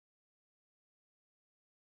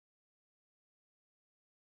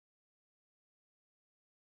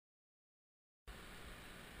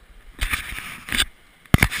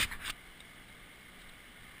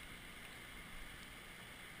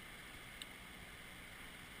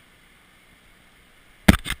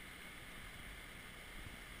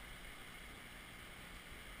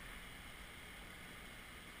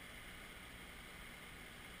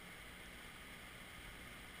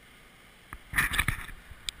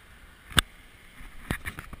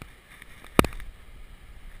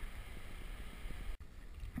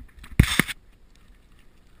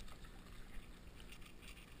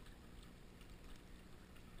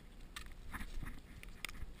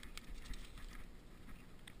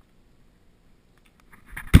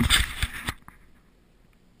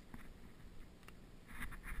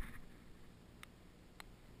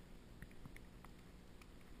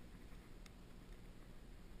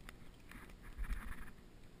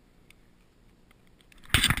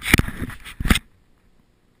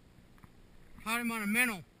got him on a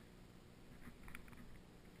minnow.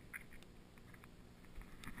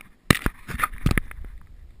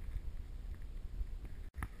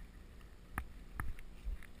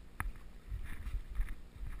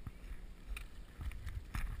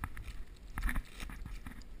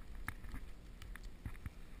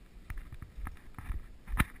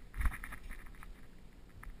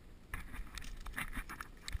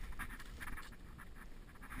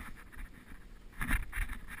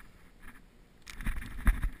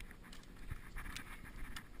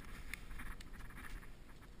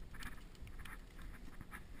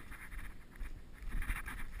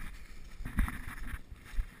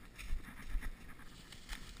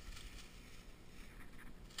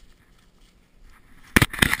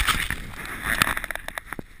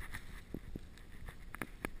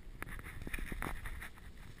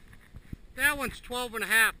 That one's 12 and a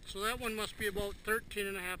half, so that one must be about 13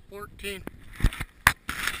 and a half, 14.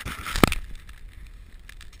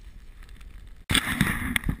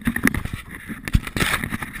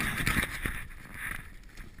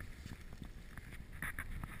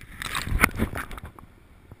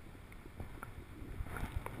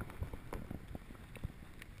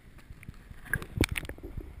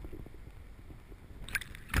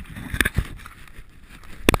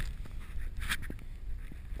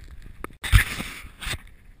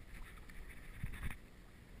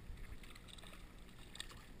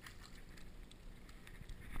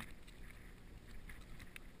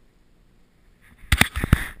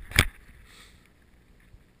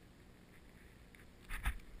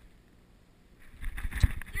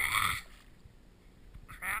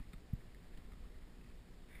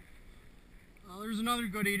 There's another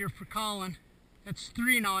good eater for Colin. That's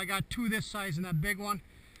 3 now. I got 2 this size and that big one.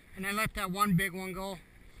 And I let that one big one go.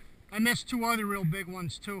 I missed 2 other real big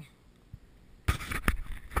ones too.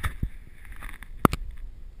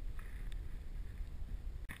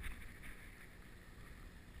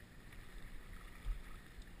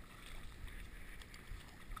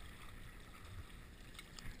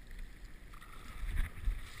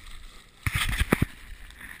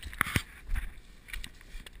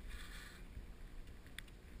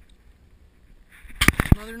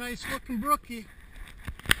 Another nice looking brookie.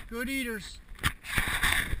 Good eaters.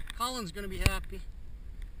 Colin's going to be happy.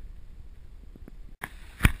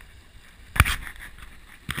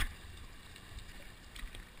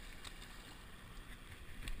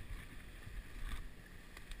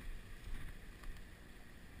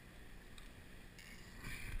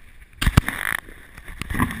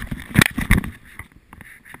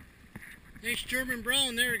 Nice German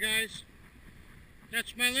brown there, guys.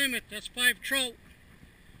 That's my limit. That's 5 trout.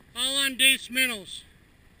 All on Dace Minnows.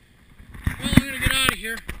 Well, I'm going to get out of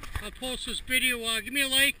here. I'll post this video. Give me a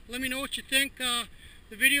like. Let me know what you think. The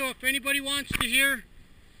video, if anybody wants to hear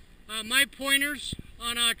my pointers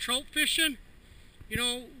on trout fishing, you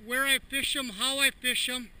know, where I fish them, how I fish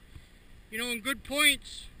them, you know, and good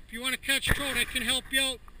points. If you want to catch trout, I can help you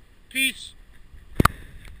out. Peace.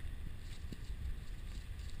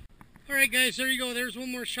 Alright guys, there you go. There's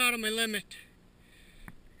one more shot of my limit.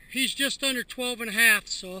 He's just under 12 and a half,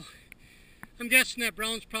 so I'm guessing that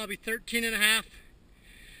brown's probably 13 and a half.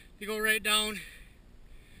 They go right down.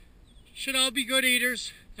 Should all be good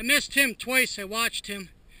eaters. I missed him twice. I watched him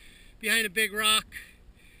behind a big rock.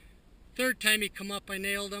 Third time he come up, I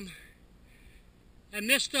nailed him. I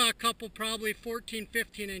missed a couple, probably 14,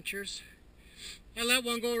 15 inches. I let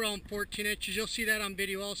one go around 14 inches. You'll see that on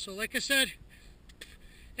video also. Like I said,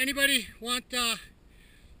 anybody want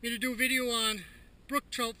me to do a video on brook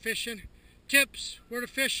trout fishing, tips, where to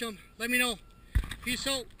fish them, let me know. Peace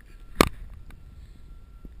out.